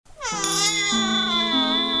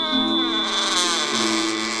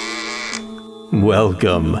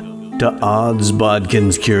Welcome to Odds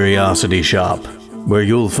Bodkin's Curiosity Shop, where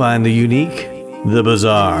you'll find the unique, the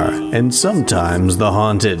bizarre, and sometimes the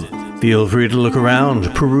haunted. Feel free to look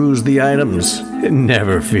around, peruse the items, and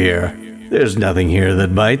never fear, there's nothing here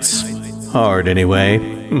that bites. Hard anyway.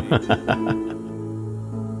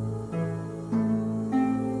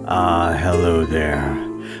 Hello there.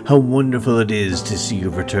 How wonderful it is to see you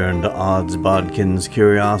return to Odds Bodkin's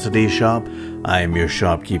Curiosity Shop. I am your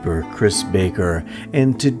shopkeeper, Chris Baker,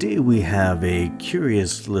 and today we have a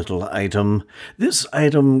curious little item. This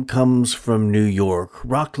item comes from New York,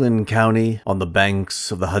 Rockland County, on the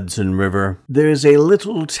banks of the Hudson River. There's a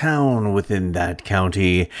little town within that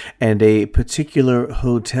county, and a particular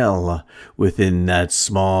hotel within that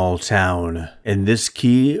small town. And this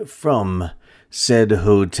key from said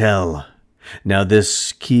hotel. Now,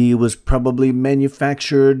 this key was probably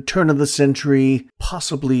manufactured turn of the century,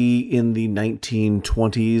 possibly in the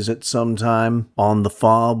 1920s at some time. On the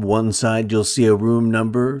fob, one side you'll see a room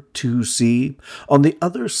number, 2C. On the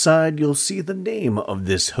other side, you'll see the name of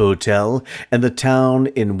this hotel and the town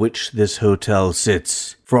in which this hotel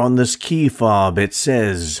sits. For on this key fob it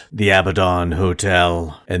says, the Abaddon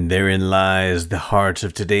Hotel. And therein lies the heart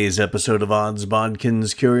of today's episode of Odds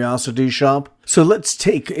Bodkin's Curiosity Shop. So let's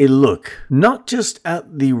take a look, not just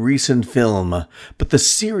at the recent film, but the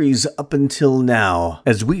series up until now,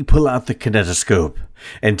 as we pull out the kinetoscope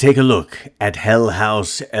and take a look at Hell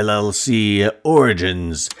House LLC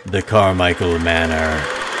Origins, the Carmichael Manor.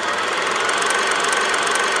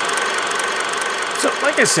 So,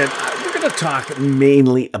 like I said, we're going to talk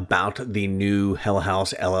mainly about the new Hell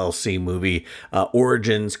House LLC movie,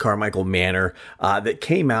 Origins, Carmichael Manor, that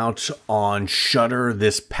came out on Shudder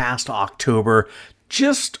this past October,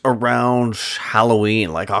 just around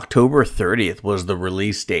Halloween, like October 30th was the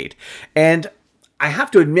release date. And I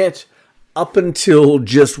have to admit, up until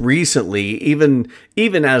just recently, even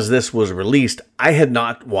as this was released, I had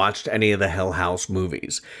not watched any of the Hell House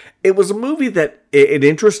movies. It was a movie that it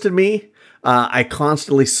interested me. I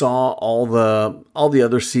constantly saw all the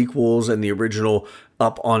other sequels and the original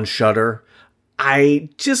up on Shudder. I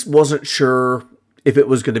just wasn't sure if it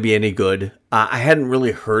was going to be any good. I hadn't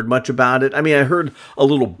really heard much about it. I mean, I heard a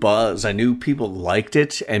little buzz. I knew people liked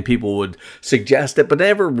it and people would suggest it, but I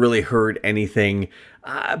never really heard anything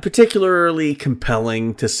particularly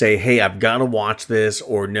compelling to say, hey, I've got to watch this,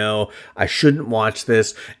 or no, I shouldn't watch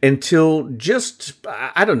this, until just,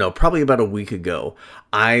 I don't know, probably about a week ago.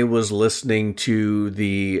 I was listening to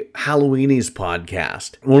the Halloweenies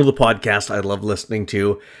podcast, one of the podcasts I love listening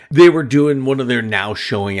to. They were doing one of their now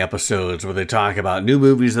showing episodes where they talk about new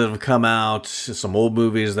movies that have come out, some old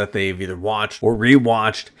movies that they've either watched or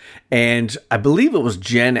rewatched. And I believe it was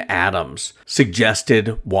Jen Adams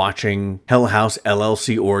suggested watching Hell House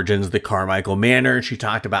LLC Origins, the Carmichael Manor. She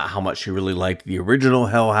talked about how much she really liked the original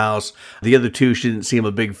Hell House. The other two she didn't seem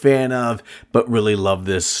a big fan of, but really loved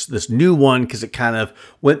this new one because it kind of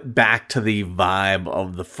went back to the vibe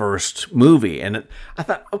of the first movie. And I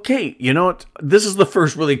thought, okay, you know what? This is the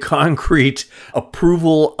first really concrete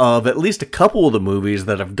approval of at least a couple of the movies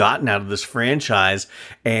that I've gotten out of this franchise.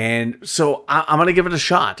 And so I'm going to give it a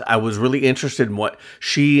shot. I was really interested in what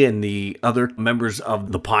she and the other members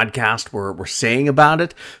of the podcast were saying about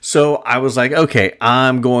it. So I was like, okay,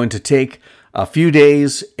 I'm going to take a few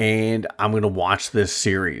days and I'm going to watch this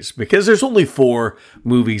series because there's only 4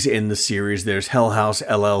 movies in the series. There's Hell House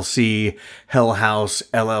LLC, Hell House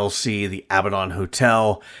LLC, The Abaddon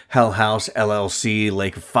Hotel, Hell House LLC,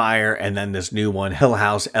 Lake of Fire, and then this new one, Hell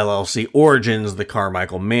House LLC Origins, The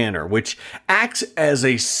Carmichael Manor, which acts as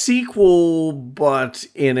a sequel, but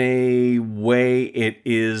in a way it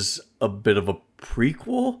is a bit of a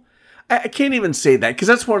prequel. I can't even say that because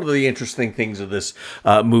that's one of the interesting things of this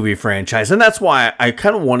movie franchise. And that's why I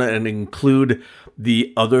kind of want to include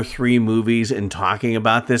the other 3 movies in talking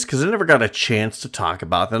about this because I never got a chance to talk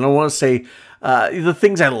about them. I want to say the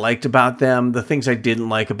things I liked about them, the things I didn't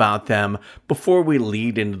like about them before we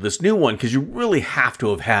lead into this new one, because you really have to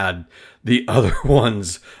have had the other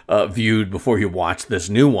ones viewed before you watch this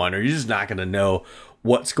new one, or you're just not going to know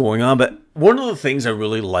what's going on. But one of the things I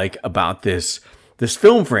really like about this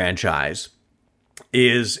film franchise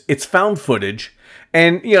is it's found footage.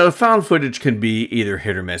 And, you know, found footage can be either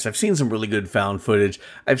hit or miss. I've seen some really good found footage.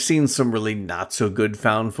 I've seen some really not so good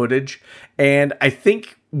found footage. And I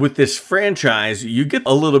think with this franchise, you get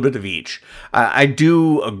a little bit of each. I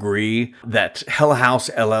do agree that Hell House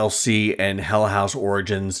LLC and Hell House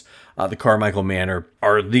Origins, the Carmichael Manor,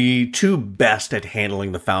 are the 2 best at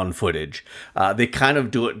handling the found footage. They kind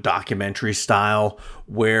of do it documentary style,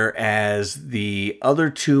 whereas the other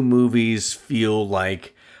 2 movies feel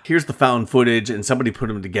like here's the found footage and somebody put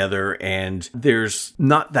them together, and there's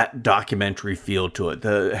not that documentary feel to it.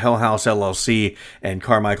 The Hell House LLC and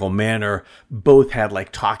Carmichael Manor both had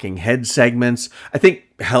like talking head segments. I think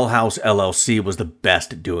Hell House LLC was the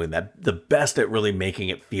best at doing that, the best at really making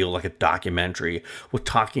it feel like a documentary with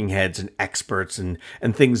talking heads and experts and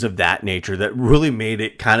things of that nature that really made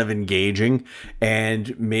it kind of engaging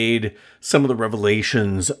and made some of the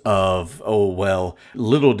revelations of, oh, well,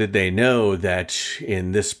 little did they know that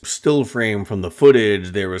in this still frame from the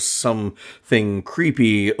footage, there was something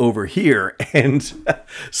creepy over here. And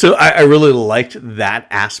so I really liked that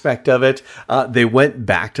aspect of it. They went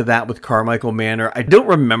back to that with Carmichael Manor. I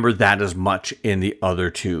don't remember that as much in the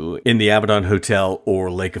other two, in the Abaddon Hotel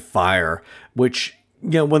or Lake of Fire, which, you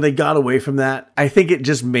know, when they got away from that, I think it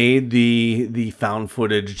just made the found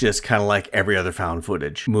footage just kind of like every other found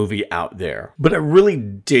footage movie out there. But I really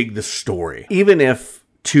dig the story. Even if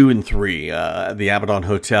 2 and 3, the Abaddon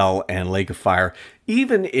Hotel and Lake of Fire,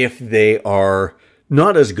 even if they are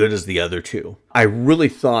not as good as the other two, I really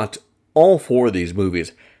thought all 4 of these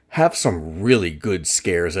movies have some really good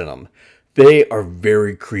scares in them. They are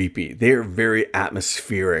very creepy. They are very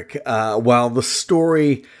atmospheric. While the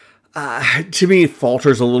story, to me,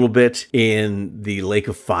 falters a little bit in the Lake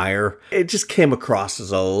of Fire, it just came across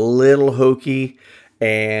as a little hokey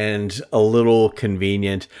and a little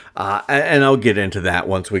convenient. And I'll get into that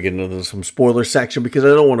once we get into some spoiler section, because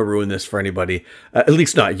I don't want to ruin this for anybody, at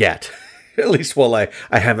least not yet. At least while I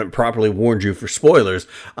haven't properly warned you for spoilers.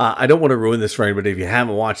 I don't want to ruin this for anybody if you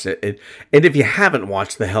haven't watched it. And if you haven't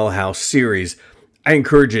watched the Hell House series, I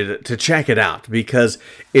encourage you to check it out, because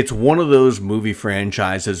it's one of those movie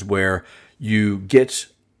franchises where you get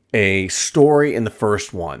a story in the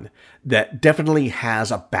first one that definitely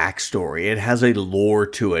has a backstory. It has a lore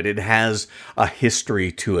to it. It has a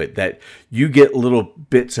history to it that you get little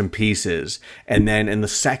bits and pieces. And then in the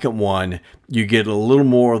second one, you get a little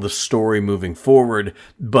more of the story moving forward,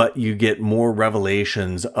 but you get more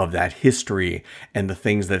revelations of that history and the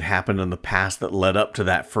things that happened in the past that led up to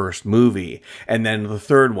that first movie. And then the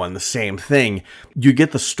third one, the same thing. You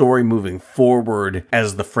get the story moving forward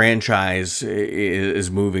as the franchise is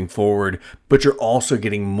moving forward, but you're also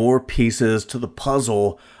getting more pieces to the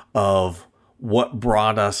puzzle of what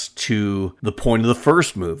brought us to the point of the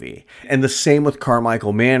first movie. And the same with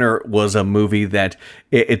Carmichael Manor was a movie that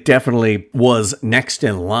it definitely was next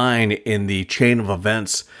in line in the chain of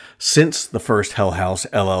events since the first Hell House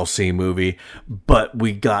LLC movie, but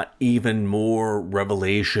we got even more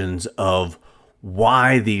revelations of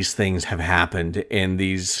why these things have happened in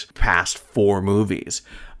these past 4 movies.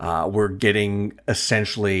 We're getting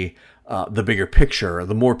essentially the bigger picture,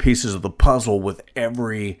 the more pieces of the puzzle with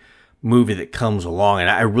every movie that comes along. And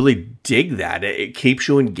I really dig that. It keeps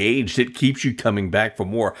you engaged. It keeps you coming back for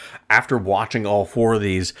more. After watching all 4 of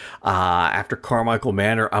these, after Carmichael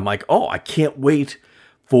Manor, I'm like, oh, I can't wait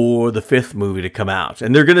for the 5th movie to come out.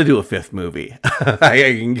 And they're going to do a 5th movie.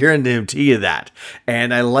 I can guarantee you that.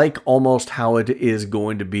 And I like almost how it is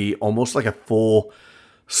going to be almost like a full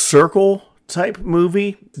circle type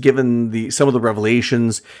movie, given some of the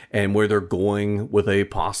revelations and where they're going with a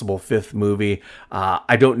possible 5th movie.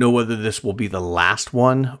 I don't know whether this will be the last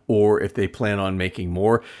one or if they plan on making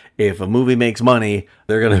more. If a movie makes money,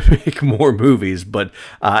 they're going to make more movies, but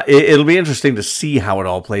it'll be interesting to see how it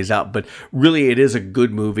all plays out. But really, it is a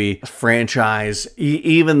good movie franchise.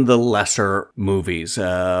 Even the lesser movies,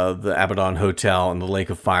 the Abaddon Hotel and the Lake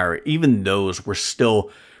of Fire, even those were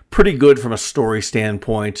still pretty good from a story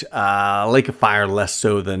standpoint. Lake of Fire less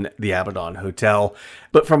so than the Abaddon Hotel.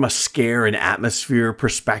 But from a scare and atmosphere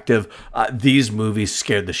perspective, these movies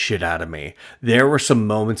scared the shit out of me. There were some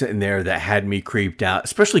moments in there that had me creeped out,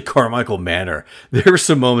 especially Carmichael Manor. There were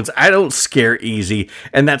some moments, I don't scare easy,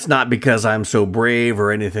 and that's not because I'm so brave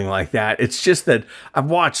or anything like that. It's just that I've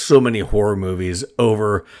watched so many horror movies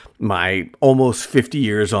over my almost 50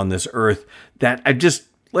 years on this earth that I just,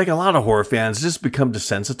 like a lot of horror fans, just become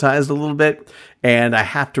desensitized a little bit, and I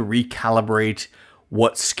have to recalibrate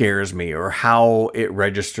what scares me or how it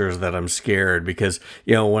registers that I'm scared. Because,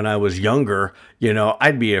 you know, when I was younger, you know,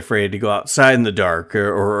 I'd be afraid to go outside in the dark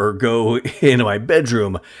or go into my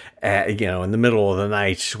bedroom, you know, in the middle of the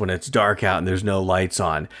night when it's dark out and there's no lights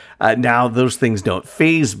on. Now those things don't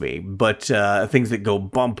faze me, but things that go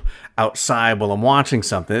bump outside while I'm watching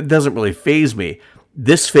something, it doesn't really faze me.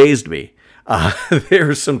 This fazed me. There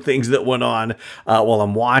are some things that went on while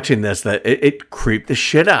I'm watching this that it creeped the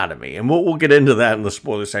shit out of me. And we'll get into that in the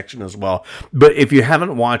spoiler section as well. But if you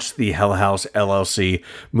haven't watched the Hell House LLC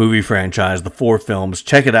movie franchise, the 4 films,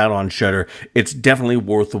 check it out on Shudder. It's definitely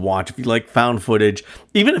worth the watch. If you like found footage,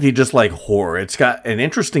 even if you just like horror, it's got an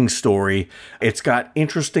interesting story. It's got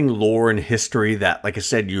interesting lore and history that, like I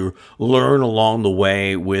said, you learn along the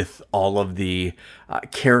way with all of the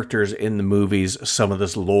characters in the movies, some of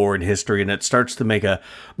this lore and history, and it starts to make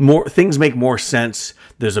things make more sense.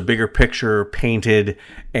 There's a bigger picture painted,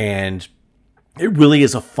 and it really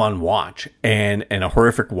is a fun watch and a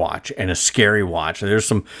horrific watch and a scary watch. There's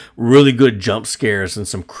some really good jump scares and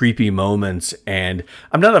some creepy moments, and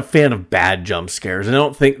I'm not a fan of bad jump scares. I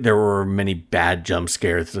don't think there were many bad jump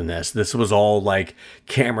scares in this. This was all like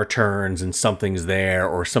camera turns and something's there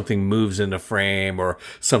or something moves into frame or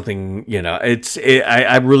something,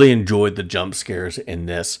 I really enjoyed the jump scares in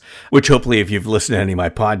this, which hopefully if you've listened to any of my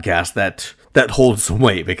podcasts, that holds some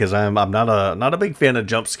weight, because I'm not a big fan of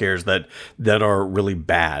jump scares that are really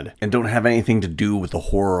bad and don't have anything to do with the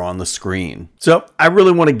horror on the screen. So I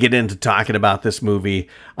really want to get into talking about this movie.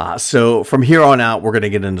 So from here on out, we're going to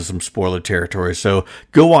get into some spoiler territory. So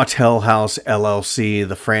go watch Hell House LLC,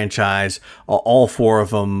 the franchise, all 4 of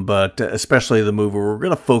them, but especially the movie. We're going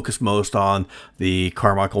to focus most on the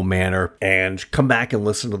Carmichael Manor, and come back and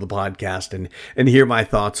listen to the podcast and hear my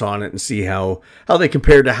thoughts on it and see how they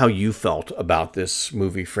compare to how you felt about this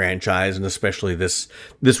movie franchise, and especially this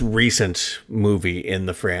recent movie in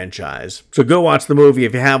the franchise. So go watch the movie.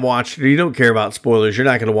 If you have watched it, you don't care about spoilers, you're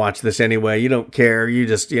not going to watch this anyway, you don't care, you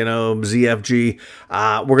just, ZFG,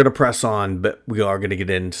 we're going to press on, but we are going to get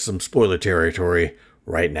into some spoiler territory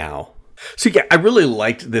right now. So yeah, I really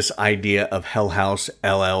liked this idea of Hell House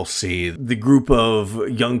LLC, the group of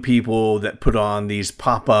young people that put on these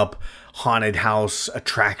pop-up haunted house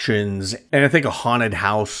attractions. And I think a haunted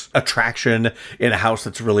house attraction in a house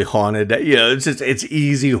that's really haunted, it's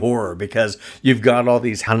easy horror, because you've got all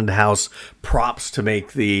these haunted house props to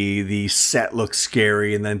make the set look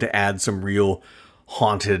scary, and then to add some real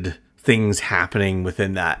haunted things happening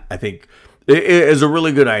within that. I think it is a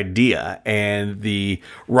really good idea, and the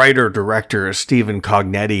writer-director Stephen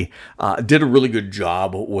Cognetti did a really good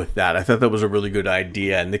job with that. I thought that was a really good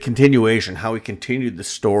idea, and the continuation, how he continued the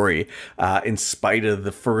story in spite of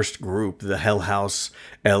the first group, the Hell House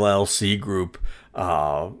LLC group.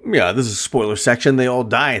 This is a spoiler section. They all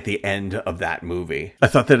die at the end of that movie. I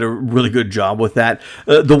thought they did a really good job with that.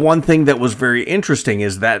 The one thing that was very interesting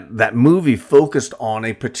is that movie focused on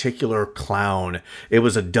a particular clown. It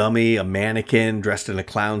was a dummy, a mannequin dressed in a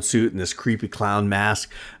clown suit and this creepy clown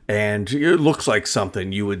mask. And it looks like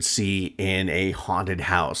something you would see in a haunted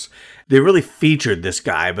house. They really featured this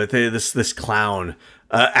guy, but this clown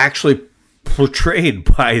actually portrayed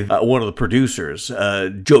by one of the producers.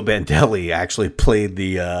 Joe Bandelli actually played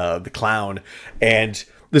the clown, and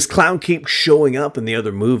this clown keeps showing up in the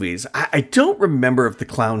other movies. I don't remember if the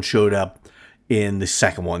clown showed up in the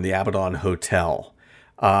second one, the Abaddon Hotel,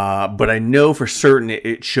 but I know for certain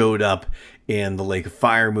it showed up in the Lake of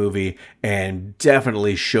Fire movie, and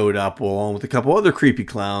definitely showed up along with a couple other creepy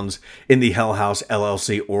clowns in the Hell House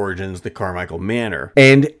LLC Origins, the Carmichael Manor.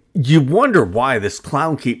 And you wonder why this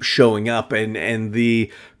clown keeps showing up, and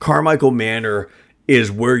the Carmichael Manor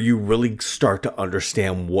is where you really start to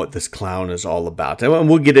understand what this clown is all about. And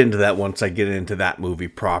we'll get into that once I get into that movie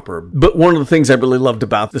proper. But one of the things I really loved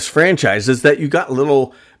about this franchise is that you got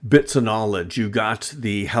little bits of knowledge. You got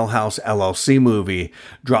the Hell House LLC movie,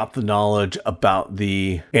 dropped the knowledge about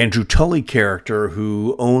the Andrew Tully character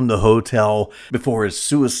who owned the hotel before his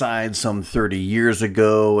suicide some 30 years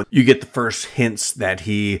ago. You get the first hints that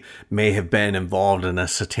he may have been involved in a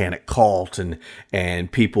satanic cult, and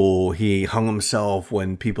he hung himself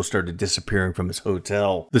when people started disappearing from his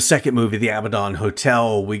hotel. The second movie, the Abaddon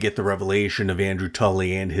Hotel, we get the revelation of Andrew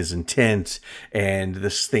Tully and his intent, and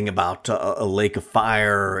this thing about a lake of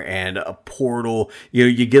fire and a portal.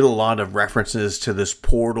 You get a lot of references to this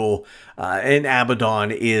portal, and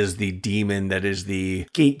Abaddon is the demon that is the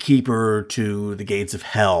gatekeeper to the gates of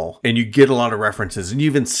hell, and you get a lot of references, and you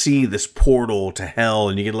even see this portal to hell,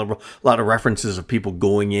 and you get a lot of references of people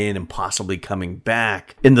going in and possibly coming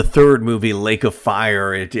back. In the third movie, Lake of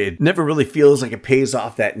Fire, it never really feels like it pays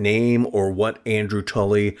off that name or what Andrew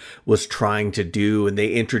Tully was trying to do, and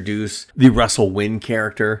they introduce the Russell Wynn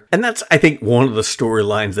character, and that's, I think, one of the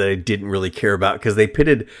storylines that I didn't really care about, because they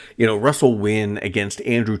pitted, Russell Wynn against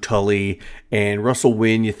Andrew Tully, and Russell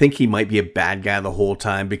Wynn, you think he might be a bad guy the whole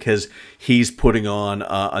time because he's putting on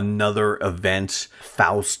another event,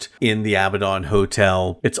 Faust, in the Abaddon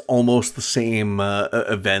Hotel. It's almost the same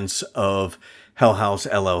events of Hell House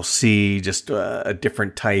LLC, just a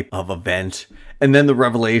different type of event. And then the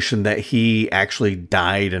revelation that he actually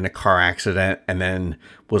died in a car accident and then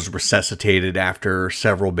was resuscitated after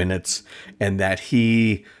several minutes, and that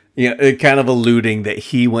he, kind of alluding that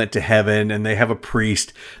he went to heaven, and they have a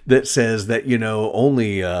priest that says that,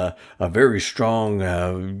 only a very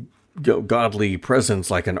strong godly presence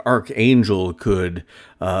like an archangel could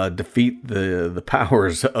defeat the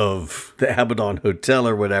powers of the Abaddon Hotel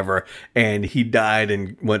or whatever, and he died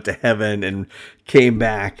and went to heaven and came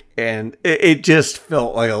back, and it just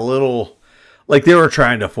felt like a little like they were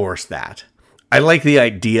trying to force that. I like the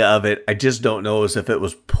idea of it. I just don't know as if it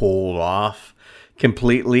was pulled off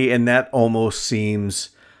completely, and that almost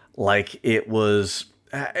seems like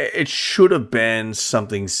it should have been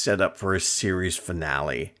something set up for a series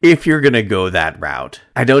finale. If you're going to go that route.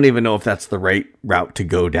 I don't even know if that's the right route to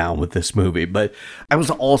go down with this movie, but I was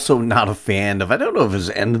also not a fan of, I don't know if it was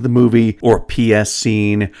the end of the movie or a PS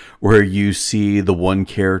scene where you see the one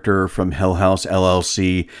character from Hell House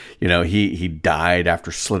LLC, he died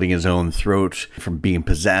after slitting his own throat from being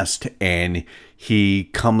possessed, and he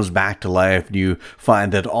comes back to life, and you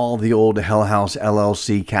find that all the old Hell House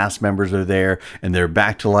LLC cast members are there, and they're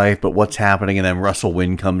back to life, but what's happening? And then Russell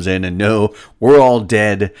Wynn comes in, and no, we're all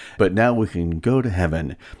dead, but now we can go to heaven.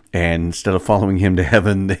 And instead of following him to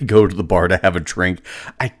heaven, they go to the bar to have a drink.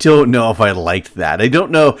 I don't know if I liked that. I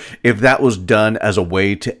don't know if that was done as a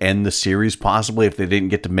way to end the series, possibly, if they didn't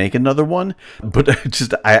get to make another one. But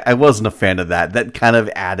I wasn't a fan of that. That kind of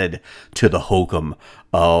added to the hokum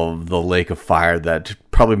of the Lake of Fire that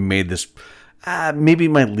probably made this maybe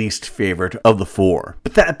my least favorite of the four.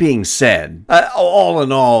 But that being said, all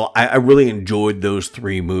in all, I really enjoyed those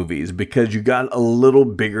three movies because you got a little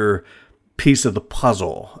bigger piece of the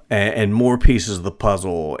puzzle and more pieces of the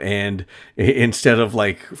puzzle, and instead of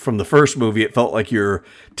like from the first movie, it felt like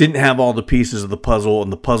didn't have all the pieces of the puzzle,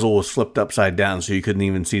 and the puzzle was flipped upside down so you couldn't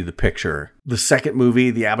even see the picture. The second movie,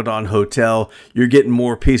 the Abaddon Hotel, you're getting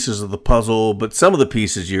more pieces of the puzzle, but some of the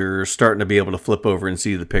pieces you're starting to be able to flip over and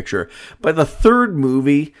see the picture. By the third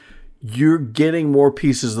movie, you're getting more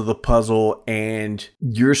pieces of the puzzle, and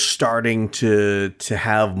you're starting to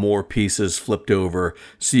have more pieces flipped over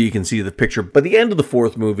so you can see the picture. By the end of the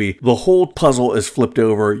fourth movie, the whole puzzle is flipped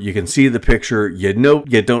over. You can see the picture. You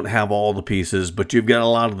don't have all the pieces, but you've got a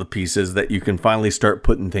lot of the pieces that you can finally start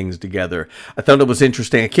putting things together. I thought it was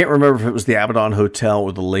interesting. I can't remember if it was the Abaddon Hotel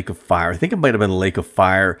or the Lake of Fire. I think it might have been Lake of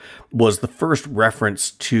Fire was the first reference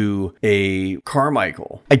to a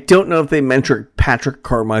Carmichael. I don't know if they mentioned Patrick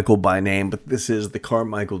Carmichael by name, but this is the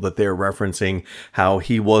Carmichael that they're referencing, how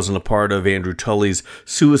he wasn't a part of Andrew Tully's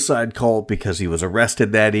suicide cult because he was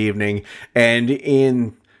arrested that evening. And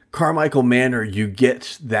in Carmichael Manor, you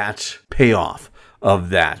get that payoff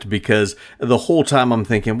of that, because the whole time I'm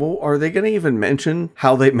thinking, well, are they going to even mention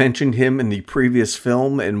how they mentioned him in the previous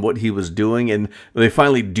film and what he was doing? And they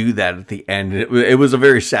finally do that at the end. It was a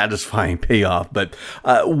very satisfying payoff. But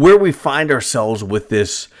where we find ourselves with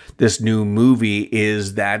this new movie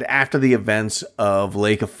is that after the events of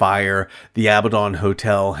Lake of Fire, the Abaddon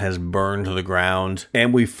Hotel has burned to the ground,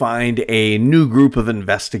 and we find a new group of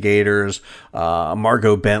investigators,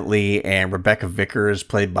 Margot Bentley and Rebecca Vickers,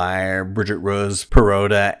 played by Bridget Rose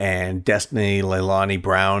Perota and Destiny Leilani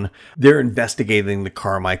Brown. They're investigating the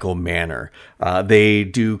Carmichael Manor. They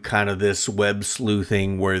do kind of this web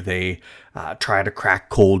sleuthing where they try to crack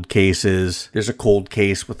cold cases. There's a cold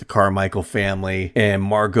case with the Carmichael family, and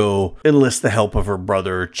Margot enlists the help of her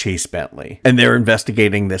brother, Chase Bentley. And they're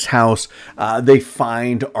investigating this house. They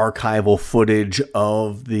find archival footage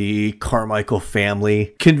of the Carmichael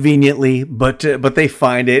family, conveniently, but they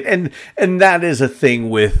find it. And that is a thing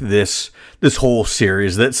with this whole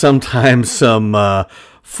series, that sometimes some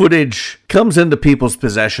footage comes into people's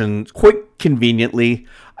possession quite conveniently.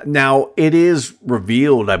 Now, it is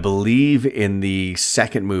revealed, I believe, in the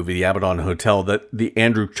second movie, The Abaddon Hotel, that the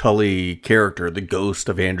Andrew Tully character, the ghost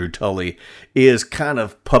of Andrew Tully, is kind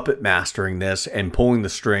of puppet mastering this and pulling the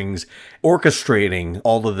strings, orchestrating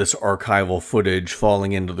all of this archival footage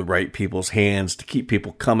falling into the right people's hands to keep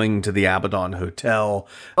people coming to the Abaddon Hotel.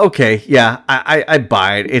 Okay, yeah, I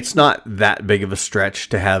buy it. It's not that big of a stretch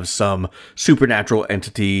to have some supernatural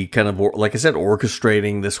entity kind of, like I said,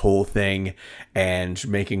 orchestrating this whole thing and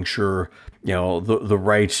making sure, the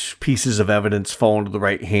right pieces of evidence fall into the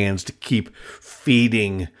right hands to keep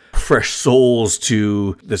feeding fresh souls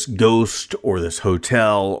to this ghost or this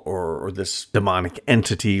hotel or this demonic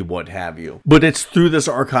entity, what have you. But it's through this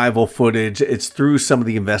archival footage, it's through some of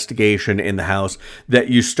the investigation in the house that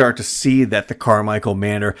you start to see that the Carmichael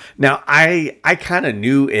Manor. Now, I kind of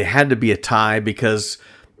knew it had to be a tie because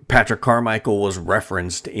Patrick Carmichael was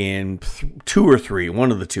referenced in 2 or 3,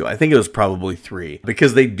 one of the two. I think it was probably 3,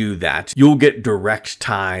 because they do that. You'll get direct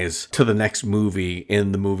ties to the next movie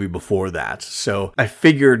in the movie before that. So I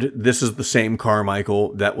figured this is the same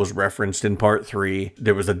Carmichael that was referenced in part 3.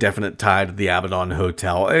 There was a definite tie to the Abaddon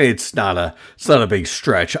Hotel. It's not a big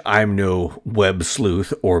stretch. I'm no web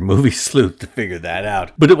sleuth or movie sleuth to figure that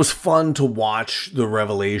out. But it was fun to watch the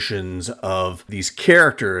revelations of these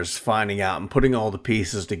characters finding out and putting all the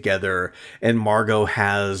pieces together. And Margot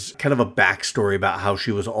has kind of a backstory about how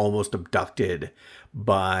she was almost abducted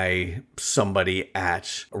by somebody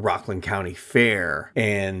at Rockland County Fair.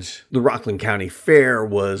 And the Rockland County Fair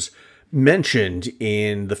was mentioned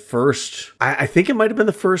in the first, I think it might have been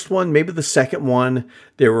the first one, maybe the second one.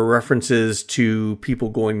 There were references to people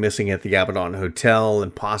going missing at the Abaddon Hotel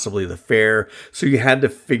and possibly the fair. So you had to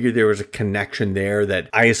figure there was a connection there that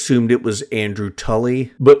I assumed it was Andrew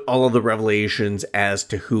Tully, but all of the revelations as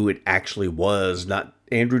to who it actually was, not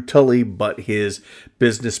Andrew Tully, but his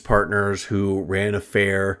business partners who ran a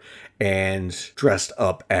fair and dressed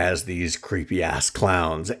up as these creepy ass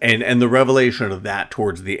clowns. And the revelation of that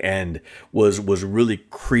towards the end was really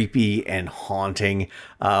creepy and haunting,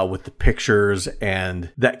 with the pictures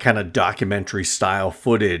and that kind of documentary style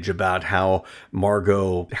footage about how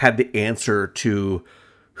Margot had the answer to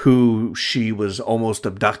who she was almost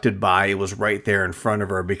abducted by. It was right there in front of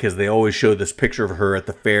her, because they always show this picture of her at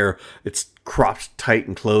the fair. It's cropped tight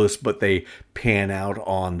and close, but they pan out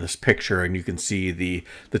on this picture and you can see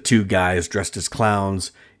the two guys dressed as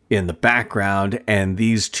clowns in the background, and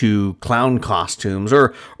these two clown costumes,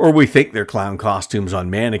 or we think they're clown costumes on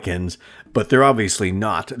mannequins, but they're obviously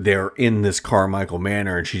not. They're in this Carmichael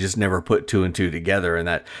Manor, and she just never put 2 and 2 together. And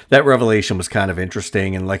that revelation was kind of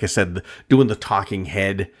interesting. And like I said, doing the talking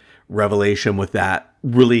head revelation with that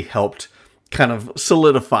really helped kind of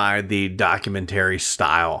solidify the documentary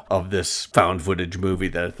style of this found footage movie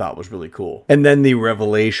that I thought was really cool. And then the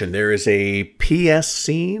revelation, there is a PS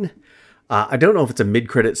scene. I don't know if it's a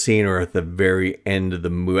mid-credit scene or at the very end of the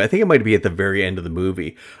movie. I think it might be at the very end of the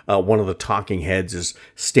movie. One of the talking heads is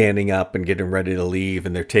standing up and getting ready to leave,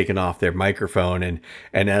 and they're taking off their microphone.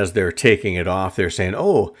 And as they're taking it off, they're saying,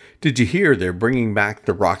 "Oh, did you hear? They're bringing back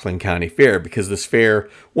the Rockland County Fair," because this fair,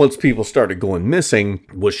 once people started going missing,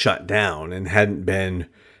 was shut down and hadn't been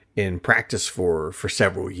in practice for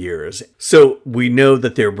several years. So we know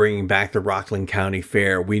that they're bringing back the Rockland County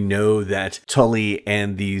Fair. We know that Tully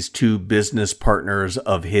and these 2 business partners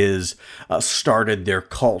of his started their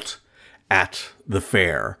cult at the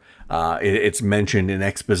fair. It's mentioned in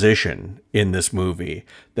exposition in this movie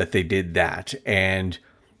that they did that. And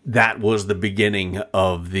that was the beginning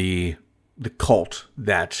of the cult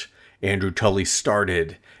that Andrew Tully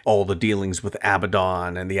started. All the dealings with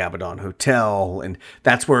Abaddon and the Abaddon Hotel, and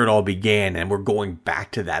that's where it all began, and we're going back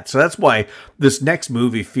to that. So that's why this next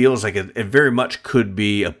movie feels like it very much could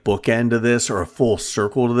be a bookend to this or a full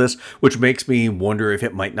circle to this, which makes me wonder if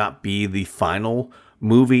it might not be the final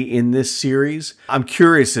movie in this series. I'm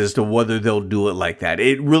curious as to whether they'll do it like that.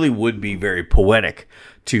 It really would be very poetic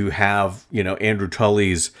to have, Andrew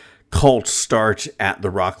Tully's cult start at the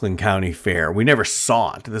Rockland County Fair. We never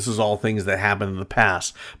saw it. This is all things that happened in the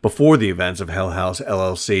past before the events of Hell House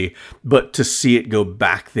LLC, but to see it go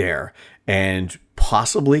back there and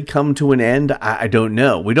possibly come to an end, I don't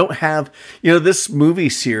know. We don't have, this movie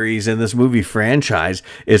series and this movie franchise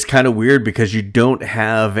is kind of weird because you don't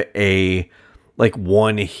have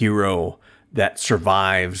one hero that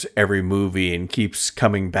survives every movie and keeps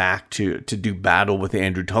coming back to do battle with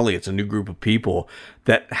Andrew Tully. It's a new group of people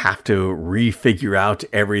that have to refigure out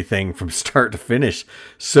everything from start to finish.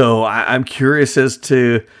 So I'm curious as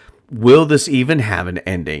to, will this even have an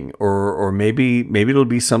ending? Or maybe it'll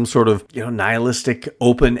be some sort of, nihilistic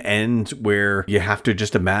open end where you have to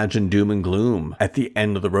just imagine doom and gloom at the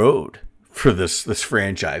end of the road for this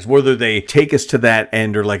franchise. Whether they take us to that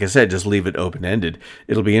end or, like I said, just leave it open-ended,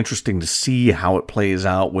 it'll be interesting to see how it plays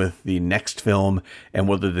out with the next film and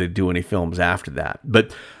whether they do any films after that.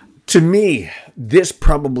 But to me, this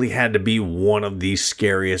probably had to be one of the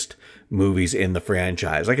scariest movies in the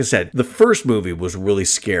franchise. Like I said, the first movie was really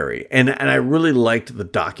scary, and I really liked the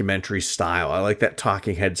documentary style. I like that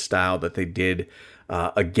talking head style that they did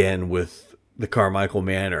again with the Carmichael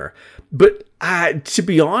Manor. But to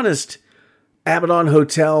be honest, Abaddon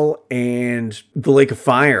Hotel and The Lake of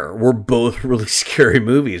Fire were both really scary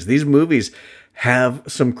movies. These movies have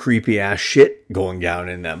some creepy ass shit going down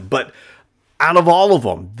in them. But out of all of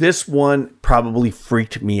them, this one probably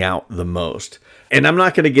freaked me out the most. And I'm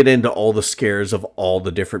not going to get into all the scares of all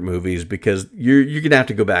the different movies because you're going to have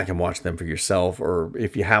to go back and watch them for yourself. Or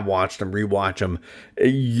if you have watched them, rewatch them.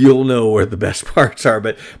 You'll know where the best parts are.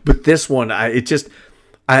 But this one,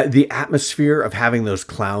 the atmosphere of having those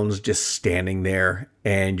clowns just standing there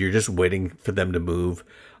and you're just waiting for them to move,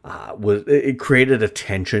 it created a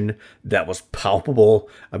tension that was palpable.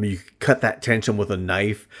 I mean, you could cut that tension with a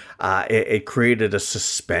knife. It created a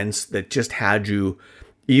suspense that just had you,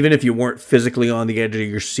 even if you weren't physically on the edge of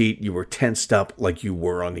your seat, you were tensed up like you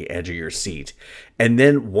were on the edge of your seat. And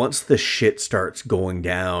then once the shit starts going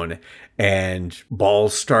down and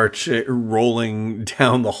balls start rolling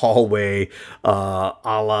down the hallway, a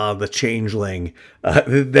la The Changeling,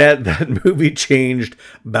 that movie changed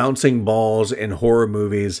bouncing balls in horror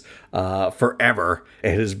movies forever.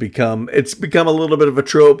 It's become a little bit of a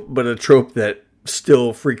trope, but a trope that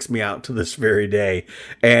still freaks me out to this very day.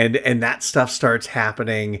 And that stuff starts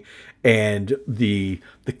happening, and the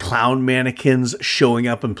clown mannequins showing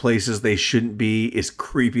up in places they shouldn't be is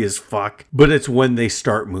creepy as fuck. But it's when they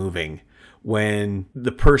start moving, when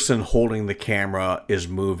the person holding the camera is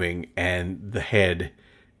moving and the head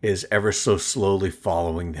is ever so slowly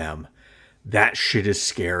following them. That shit is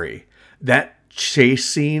scary. That chase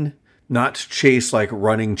scene, not chase like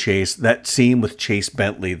running chase, that scene with Chase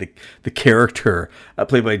Bentley, the character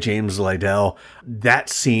played by James Lydell, that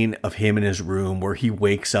scene of him in his room where he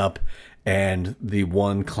wakes up and the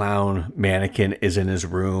one clown mannequin is in his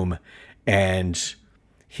room and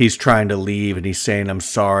he's trying to leave and he's saying, I'm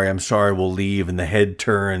sorry, we'll leave. And the head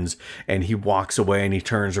turns and he walks away and he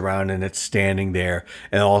turns around and it's standing there.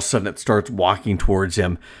 And all of a sudden it starts walking towards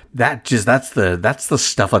him. That's the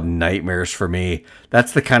stuff of nightmares for me.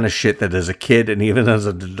 That's the kind of shit that as a kid and even as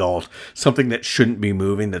an adult, something that shouldn't be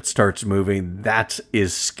moving, that starts moving, that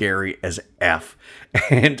is scary as F.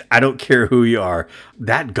 And I don't care who you are.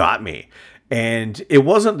 That got me. And it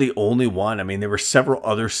wasn't the only one. I mean, there were several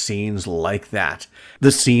other scenes like that.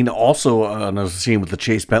 The scene also, another scene with the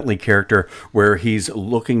Chase Bentley character where he's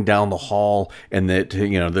looking down the hall and that,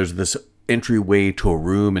 there's this entryway to a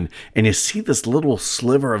room and you see this little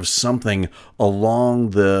sliver of something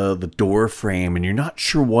along the door frame and you're not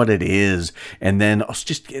sure what it is. And then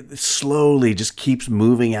it slowly just keeps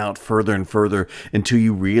moving out further and further until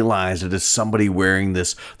you realize it is somebody wearing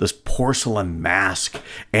this porcelain mask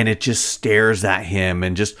and it just stares at him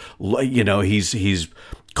and just, he's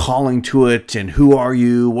calling to it and who are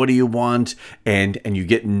you, what do you want, and you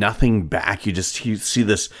get nothing back. You see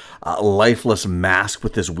this lifeless mask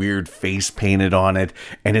with this weird face painted on it,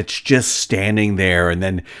 and it's just standing there. And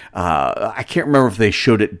then I can't remember if they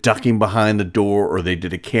showed it ducking behind the door or they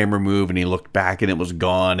did a camera move and he looked back and it was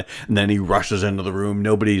gone, and then he rushes into the room,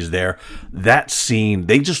 nobody's there. That scene,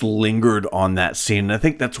 they just lingered on that scene, and I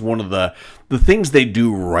think that's one of the things they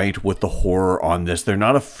do right with the horror on this. They're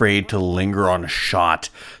not afraid to linger on a shot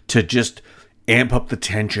to just amp up the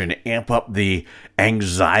tension, amp up the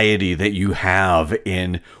anxiety that you have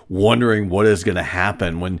in wondering what is going to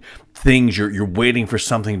happen when things you're waiting for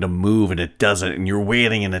something to move and it doesn't, and you're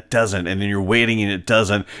waiting and it doesn't, and then you're waiting and it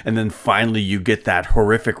doesn't, and then finally you get that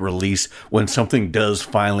horrific release when something does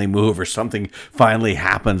finally move or something finally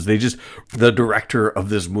happens. The director of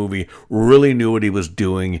this movie really knew what he was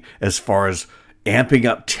doing as far as amping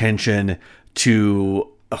up tension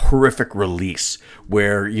to a horrific release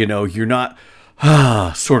where, you're not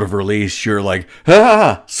sort of release, you're like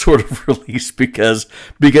sort of release because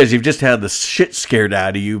you've just had the shit scared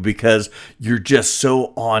out of you because you're just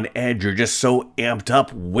so on edge, you're just so amped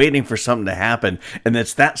up waiting for something to happen. And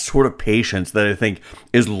it's that sort of patience that I think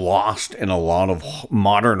is lost in a lot of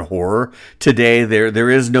modern horror today. There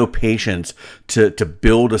is no patience to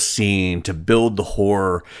build a scene, to build the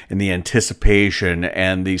horror and the anticipation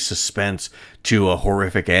and the suspense to a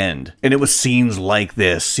horrific end. And it was scenes like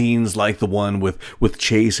this, scenes like the one with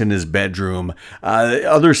Chase in his bedroom,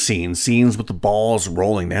 other scenes with the balls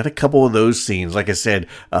rolling. They had a couple of those scenes, like I said,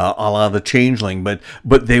 a la The Changeling, but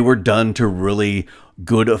they were done to really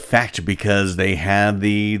good effect because they had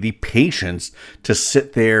the patience to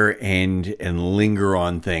sit there and linger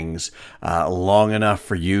on things long enough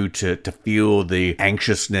for you to feel the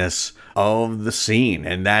anxiousness of the scene.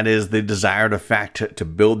 And that is the desired effect, to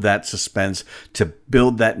build that suspense, to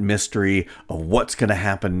build that mystery of what's going to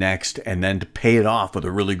happen next, and then to pay it off with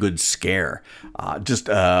a really good scare.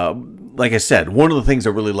 Like I said, one of the things I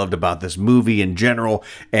really loved about this movie in general,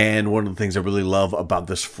 and one of the things I really love about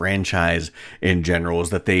this franchise in general, is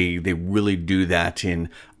that they really do that in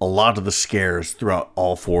a lot of the scares throughout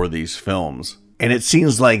all four of these films. And it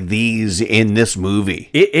seems like these in this movie,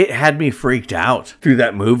 it had me freaked out through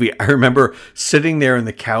that movie. I remember sitting there on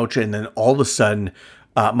the couch and then all of a sudden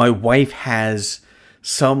My wife has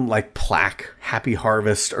some like plaque, Happy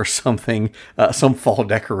Harvest or something, some fall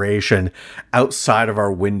decoration outside of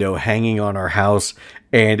our window hanging on our house.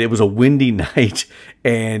 And it was a windy night,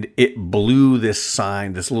 and it blew this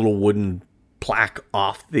sign, this little wooden plaque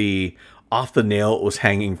off the nail it was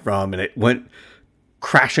hanging from, and it went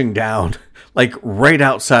crashing down like right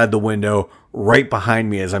outside the window, right behind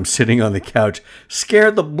me as I'm sitting on the couch.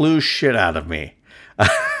 Scared the blue shit out of me.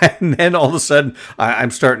 And then all of a sudden, I'm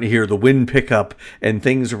starting to hear the wind pick up and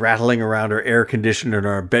things rattling around our air conditioner in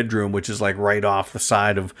our bedroom, which is like right off the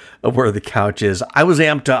side of where the couch is. I was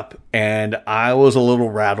amped up and I was a little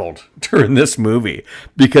rattled during this movie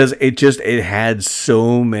because it had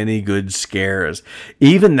so many good scares.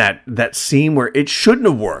 Even that scene where it shouldn't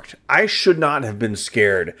have worked. I should not have been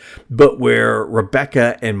scared, but where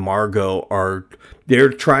Rebecca and Margot they're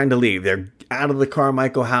trying to leave. They're out of the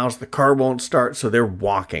Carmichael house. The car won't start, so they're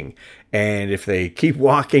walking. And if they keep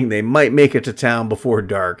walking, they might make it to town before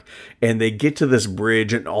dark. And they get to this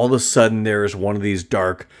bridge, and all of a sudden there's one of these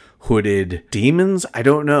dark hooded demons. I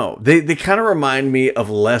don't know. They kind of remind me of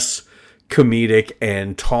less comedic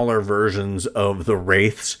and taller versions of the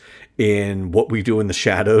Wraiths in What We Do in the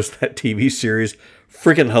Shadows, that TV series.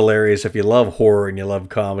 Freaking hilarious. If you love horror and you love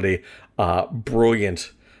comedy,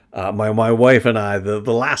 brilliant. My wife and I, the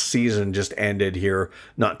last season just ended here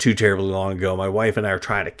not too terribly long ago. My wife and I are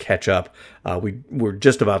trying to catch up. We're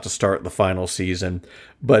just about to start the final season,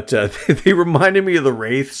 but they reminded me of the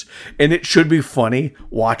Wraiths, and it should be funny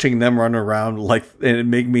watching them run around and it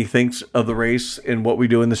made me think of the Wraiths in What We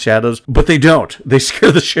Do in the Shadows, but they don't. They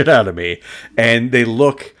scare the shit out of me, and they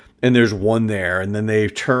look. And there's one there, and then they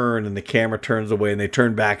turn, and the camera turns away, and they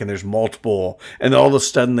turn back, and there's multiple, and all of a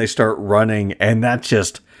sudden they start running, and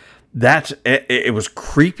it was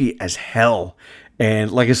creepy as hell.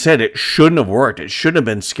 And like I said, it shouldn't have worked. It shouldn't have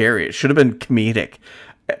been scary. It should have been comedic,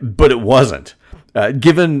 but it wasn't.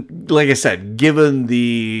 Given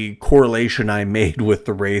the correlation I made with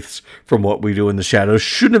the Wraiths from What We Do in the Shadows,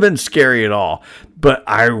 shouldn't have been scary at all. But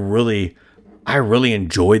I really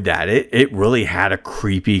enjoyed that. It really had a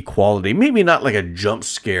creepy quality. Maybe not like a jump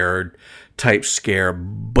scare type scare,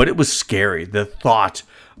 but it was scary. The thought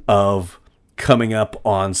of coming up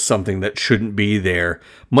on something that shouldn't be there,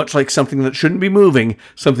 much like something that shouldn't be moving,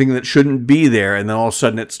 something that shouldn't be there, and then all of a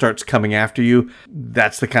sudden it starts coming after you.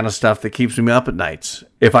 That's the kind of stuff that keeps me up at nights.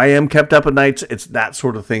 If I am kept up at nights, it's that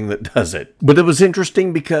sort of thing that does it. But it was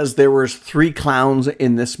interesting because there was 3 clowns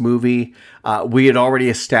in this movie. We had already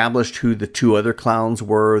established who the 2 other clowns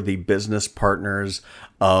were, the business partners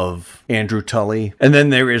of Andrew Tully. And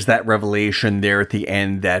then there is that revelation there at the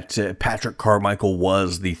end that Patrick Carmichael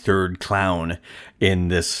was the 3rd clown in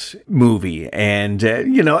this movie. And,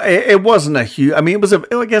 it wasn't a huge,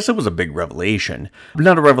 I guess it was a big revelation.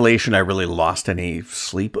 Not a revelation I really lost any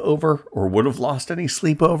sleep over or would have lost any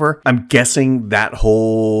sleep over. I'm guessing that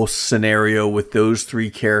whole scenario with those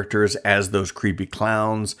 3 characters as those creepy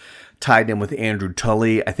clowns tied in with Andrew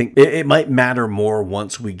Tully. I think it might matter more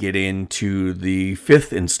once we get into the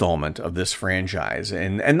 5th installment of this franchise.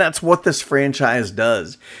 And that's what this franchise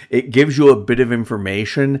does. It gives you a bit of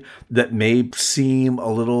information that may seem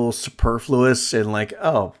a little superfluous and like,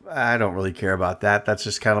 oh, I don't really care about that. That's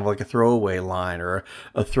just kind of like a throwaway line or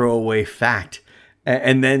a throwaway fact.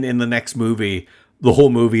 And then in the next movie, the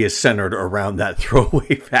whole movie is centered around that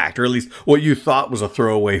throwaway fact, or at least what you thought was a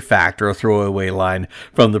throwaway fact or a throwaway line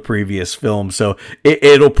from the previous film. So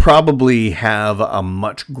it'll probably have a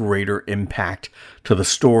much greater impact to the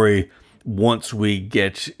story once we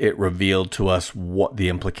get it revealed to us what the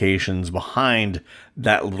implications behind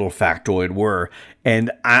that little factoid were.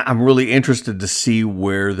 And I'm really interested to see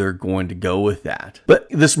where they're going to go with that. But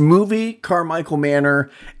this movie, Carmichael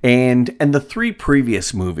Manor, and the 3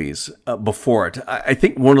 previous movies before it, I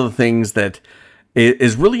think one of the things that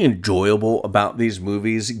is really enjoyable about these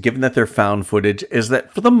movies, given that they're found footage, is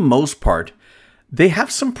that for the most part, they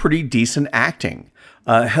have some pretty decent acting.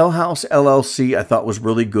 Hell House LLC, I thought was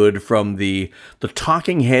really good, from the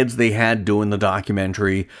talking heads they had doing the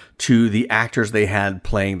documentary to the actors they had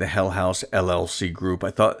playing the Hell House LLC group.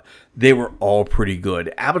 I thought they were all pretty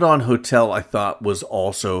good. Abaddon Hotel, I thought, was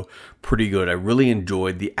also pretty good. I really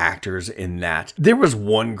enjoyed the actors in that. There was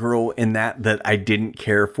one girl in that I didn't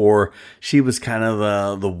care for. She was kind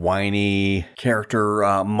of the whiny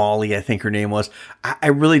character, Molly, I think her name was. I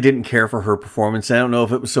really didn't care for her performance. I don't know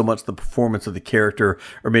if it was so much the performance of the character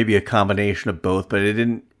or maybe a combination of both, but I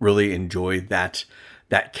didn't really enjoy that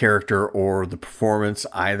character or the performance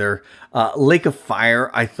either. Lake of Fire,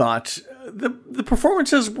 I thought the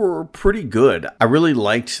performances were pretty good. I really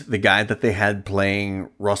liked the guy that they had playing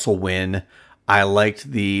Russell Wynn. I liked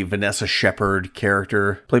the Vanessa Shepherd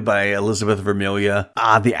character, played by Elizabeth Vermillion.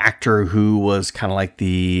 The actor who was kind of like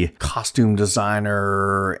the costume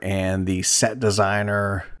designer and the set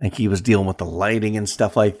designer. I think he was dealing with the lighting and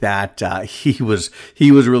stuff like that. He was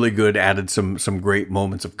really good, added some great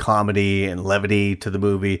moments of comedy and levity to the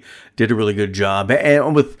movie, did a really good job.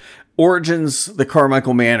 And with Origins, the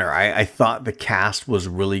Carmichael Manor, I thought the cast was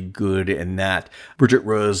really good in that. Bridget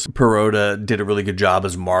Rose Perota did a really good job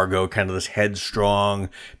as Margot, kind of this headstrong,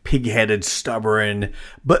 pig-headed, stubborn,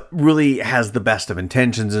 but really has the best of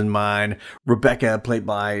intentions in mind. Rebecca, played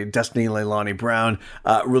by Destiny Leilani Brown,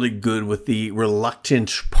 really good with the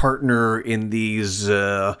reluctant partner in these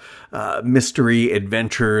mystery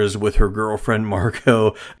adventures with her girlfriend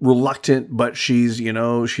Margot. Reluctant, but she's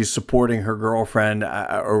supporting her girlfriend.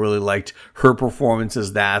 I really liked her performance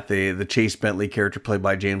as that. The Chase Bentley character, played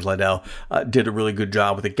by James Liddell, did a really good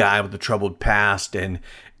job with a guy with a troubled past and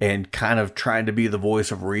kind of trying to be the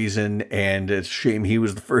voice of reason. And it's a shame he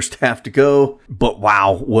was the first to have to go. But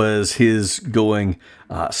wow, was his going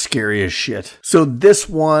scary as shit. So this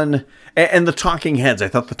one, and the talking heads, I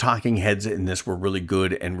thought the talking heads in this were really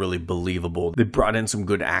good and really believable. They brought in some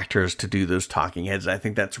good actors to do those talking heads. I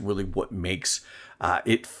think that's really what makes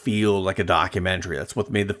it feel like a documentary. That's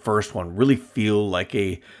what made the first one really feel like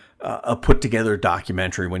a put together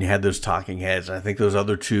documentary when you had those talking heads. And I think those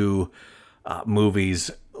other two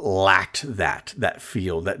movies lacked that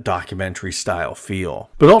feel, that documentary style feel.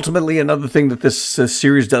 But ultimately, another thing that this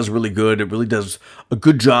series does really good, it really does a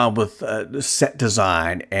good job with set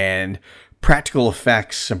design and practical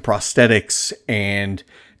effects and prosthetics, and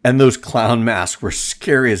those clown masks were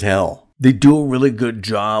scary as hell. They do a really good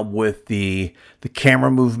job with the camera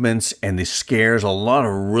movements and the scares. A lot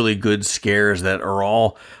of really good scares that are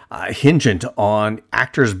all hingent on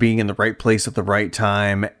actors being in the right place at the right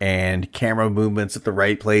time and camera movements at the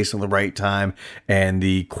right place and the right time. And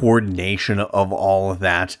the coordination of all of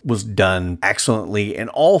that was done excellently in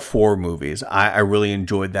all four movies. I really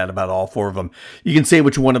enjoyed that about all four of them. You can say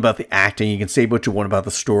what you want about the acting, you can say what you want about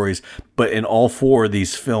the stories, but in all four of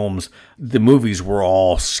these films, the movies were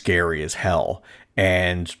all scary as hell.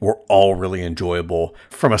 And were all really enjoyable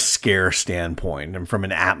from a scare standpoint and from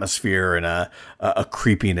an atmosphere and a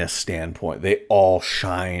creepiness standpoint. They all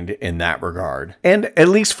shined in that regard. And at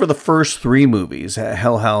least for the first three movies,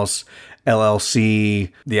 Hell House,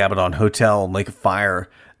 LLC, The Abaddon Hotel, and Lake of Fire,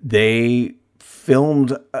 they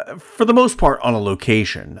filmed for the most part on a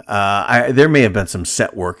location. There may have been some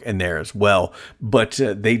set work in there as well, but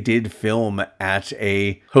they did film at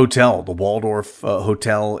a hotel. The Waldorf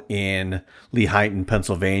Hotel in Lehighton,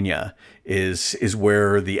 Pennsylvania is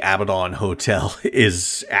where the Abaddon Hotel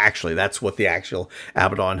is actually. That's what the actual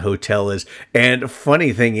Abaddon Hotel is. And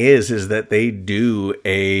funny thing is that they do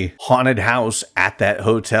a haunted house at that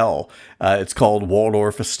hotel. It's called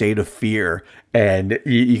Waldorf Estate of Fear. And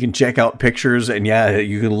you can check out pictures, and yeah,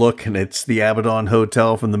 you can look, and it's the Abaddon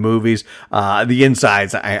Hotel from the movies. The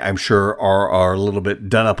insides, I'm sure, are a little bit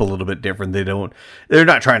done up a little bit different. They're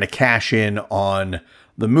not trying to cash in on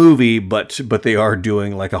the movie, but they are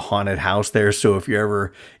doing like a haunted house there. So if you're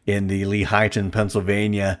ever in the Lehighton,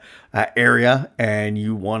 Pennsylvania area, and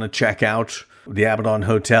you want to check out the Abaddon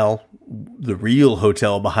Hotel, the real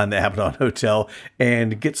hotel behind the Abaddon Hotel,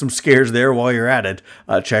 and get some scares there while you're at it,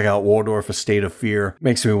 check out Waldorf Estate of Fear.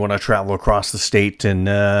 Makes me want to travel across the state and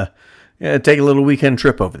take a little weekend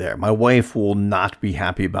trip over there. My wife will not be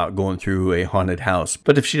happy about going through a haunted house,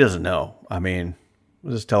 but if she doesn't know, I mean,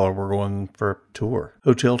 we'll just tell her we're going for a tour.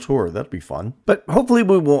 Hotel tour. That'd be fun. But hopefully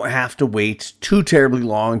we won't have to wait too terribly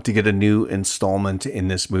long to get a new installment in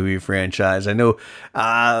this movie franchise. I know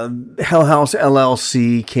Hell House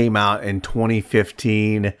LLC came out in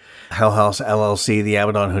 2015. Hell House LLC, The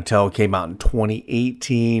Abaddon Hotel, came out in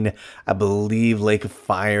 2018. I believe Lake of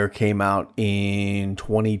Fire came out in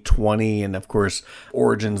 2020. And of course,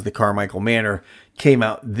 Origins, The Carmichael Manor, came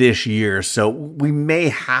out this year, so we may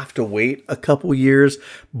have to wait a couple years,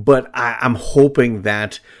 but I'm hoping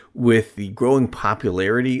that with the growing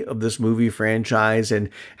popularity of this movie franchise and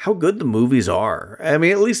how good the movies are, I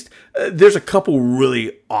mean, at least there's a couple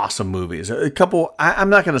really awesome movies, a couple,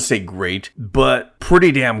 I'm not going to say great, but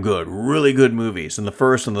pretty damn good, really good movies in the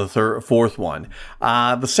first and the fourth one.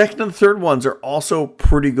 The second and the third ones are also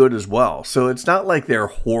pretty good as well, so it's not like they're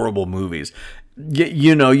horrible movies.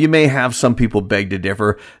 You know, you may have some people beg to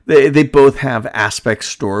differ. They both have aspects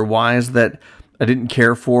story-wise that I didn't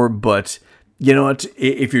care for, but you know what?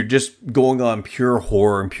 If you're just going on pure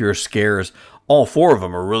horror and pure scares, all four of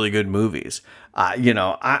them are really good movies.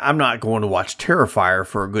 I'm not going to watch Terrifier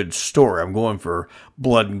for a good story. I'm going for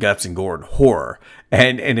blood and guts and gore and horror.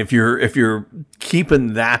 And if you're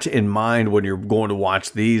keeping that in mind when you're going to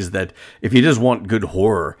watch these, that if you just want good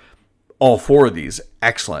horror, all four of these,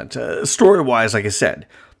 excellent. Story-wise, like I said,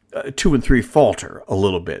 2 and 3 falter a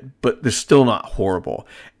little bit, but they're still not horrible.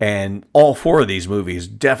 And all four of these movies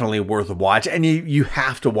definitely worth a watch. And you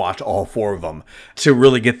have to watch all four of them to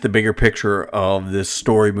really get the bigger picture of this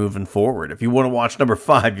story moving forward. If you want to watch number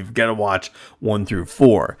 5, you've got to watch 1 through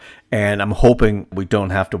 4. And I'm hoping we don't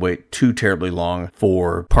have to wait too terribly long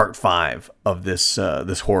for part 5 of this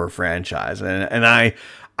horror franchise. And I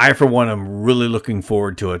for one, am really looking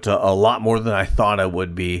forward to it a lot more than I thought I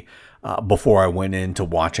would be before I went into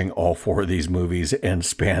watching all four of these movies in a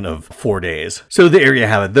span of 4 days. So there you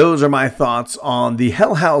have it. Those are my thoughts on the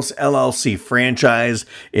Hell House LLC franchise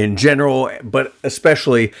in general, but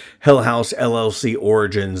especially Hell House LLC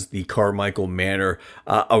Origins, the Carmichael Manor.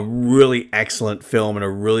 A really excellent film and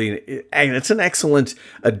it's an excellent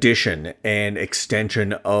addition and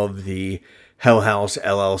extension of the Hell House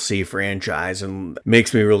LLC franchise, and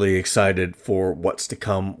makes me really excited for what's to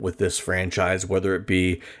come with this franchise, whether it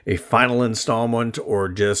be a final installment or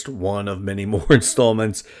just one of many more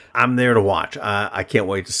installments. I'm there to watch. I can't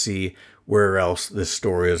wait to see where else this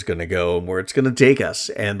story is going to go and where it's going to take us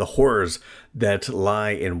and the horrors that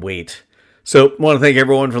lie in wait. So I want to thank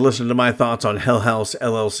everyone for listening to my thoughts on Hell House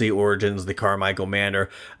LLC Origins, the Carmichael Manor.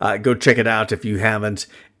 Go check it out if you haven't,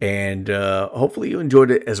 and hopefully you enjoyed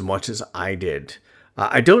it as much as I did.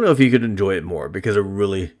 I don't know if you could enjoy it more because I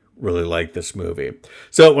really like this movie.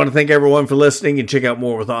 So I want to thank everyone for listening, and check out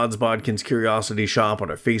more with Odds Bodkin's Curiosity Shop on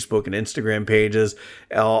our Facebook and Instagram pages.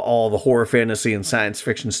 All the horror, fantasy, and science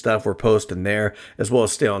fiction stuff we're posting there, as well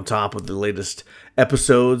as stay on top of the latest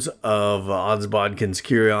episodes of Odds Bodkin's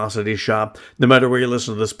Curiosity Shop. No matter where you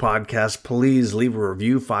listen to this podcast, please leave a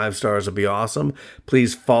review. 5 stars would be awesome.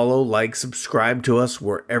 Please follow, like, subscribe to us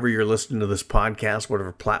wherever you're listening to this podcast,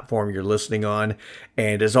 whatever platform you're listening on.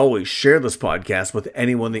 And as always, share this podcast with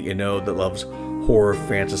anyone that you know that loves horror,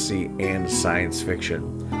 fantasy, and science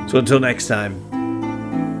fiction. So until next time.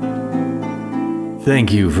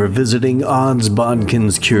 Thank you for visiting Odds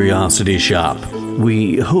Bodkin's Curiosity Shop.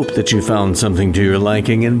 We hope that you found something to your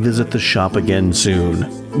liking and visit the shop again soon.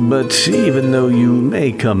 But even though you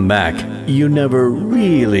may come back, you never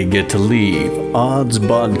really get to leave Odds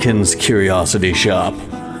Bodkin's Curiosity Shop.